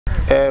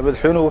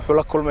madaxweynuhu wuxuu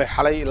la kulmay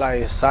xalay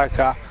ilaa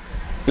saaka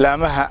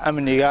laamaha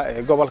amniga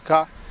ee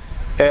gobolka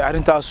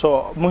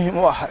arintaasoo muhiim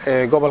u ah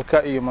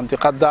gobolka iyo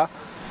mantiqada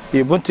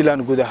iyo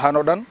Puntland guud ahaan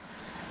oo dhan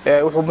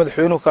wuxuu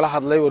madaxweynuhu kala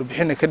hadlay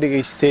warbixin ka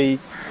dhigaystay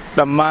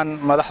dhammaan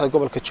madaxda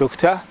gobolka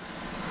joogta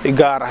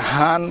gaar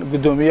ahaan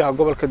gudoomiyaha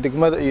gobolka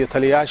degmada iyo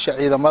taliyaasha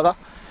ciidamada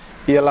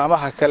iyo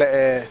laamaha kale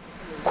ee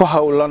ku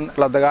hawlan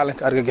la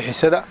dagaalanka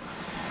argagixisada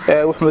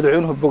wuxuu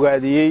madaxweynuhu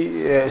bogaadiyay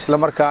isla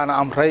markaana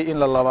amray in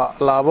la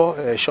laabo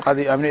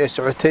shaqadii amni ee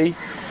socotay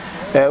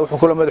wuxuu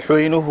kula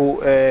madaxweynuhu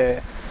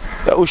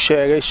u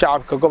sheegay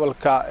shacabka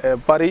gobolka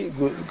Bari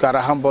gaar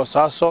ahaan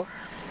Boosaaso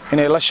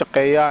inay la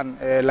shaqeeyaan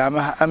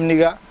laamaha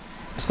amniga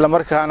isla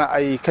markaana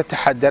ay ka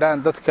taxadaraan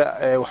dadka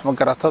wax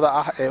magaratada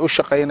ah ee u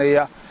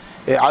shaqeynaya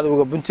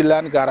cadawga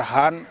Puntland gaar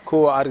ahaan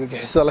kuwa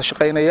argagixisada la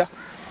shaqeynaya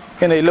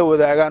inay la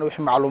wadaagaan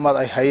wixii macluumaad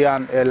ay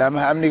hayaan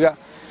laamaha amniga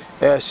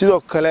sidoo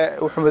kale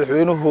wuxuu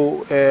madaxweynuhu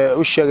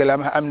u sheegay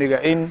laamaha amniga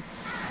in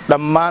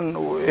dhammaan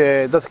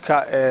dadka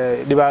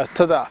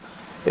dhibaatada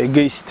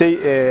geystay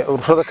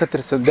ururada ka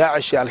tirsan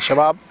Daacish iyo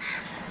Al-Shabaab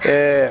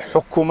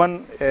xukuuman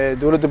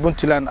dawladda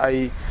Puntland ay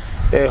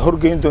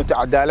horgeyn doonto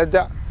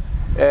cadaaladda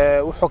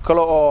wuxuu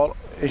kale oo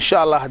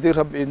insha Allah hadii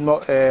rab idmo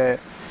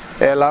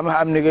laamaha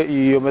amniga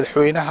iyo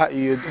madaxweynaha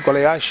iyo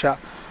golayaasha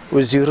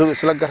wasiiradu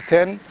isla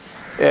garteen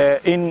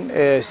in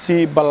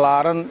si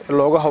ballaaran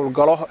looga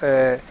howlgalo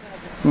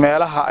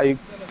meelaha ay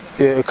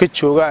ka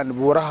joogaan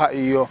buuraha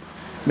iyo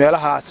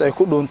meelahaas ay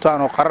ku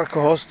dhuntaan oo qararka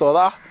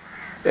hoostooda ah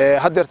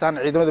hadeertaan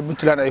ciidamada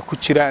Puntland ay ku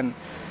jiraan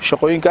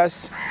shaqooyinkaas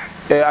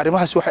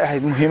arrimahaas waxay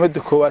ahayd muhiimadda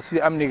koowaad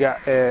sidii amniga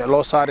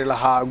loo saari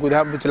lahaa guud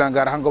ahaan Puntland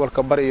gaar ahaan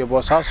gobolka Bari iyo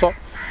Boosaaso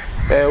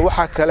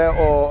waxa kale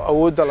oo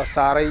awoodda la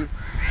saaray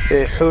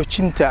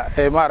xoojinta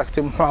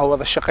maaragtay muxuu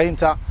wada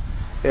shaqeynta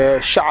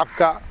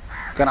shacabka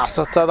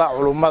ganacsatada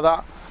culimada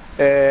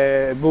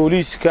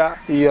booliiska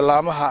iyo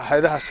laamaha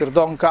hay'adaha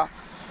sirdoonka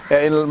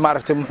in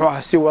maaragtay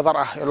muxuu si wadar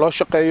ah loo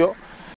shaqeeyo